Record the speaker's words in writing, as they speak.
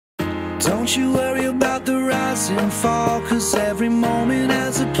Don't you worry about the rise and fall, 'cause every moment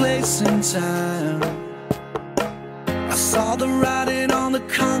has a place and time. I saw the writing on the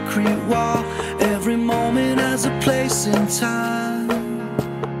concrete wall. Every moment has a place and time.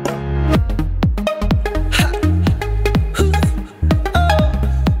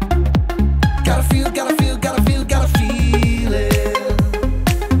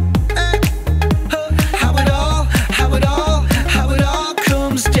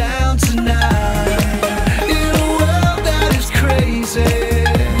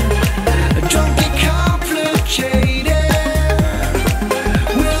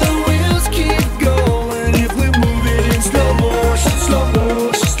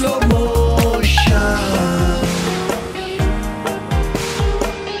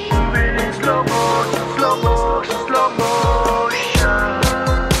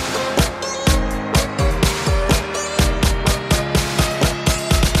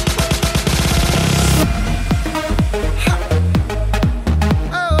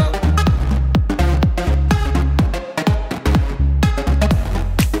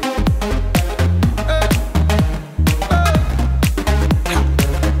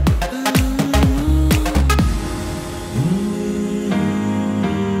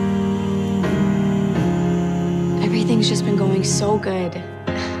 Everything's just been going so good.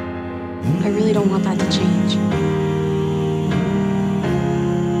 I really don't want that to change.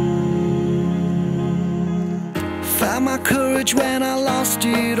 Found my courage when I lost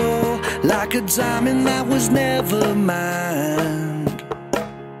it all, like a diamond that was never mine.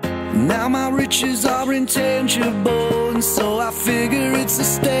 Now my riches are intangible, and so I figure it's a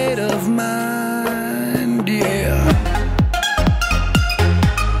step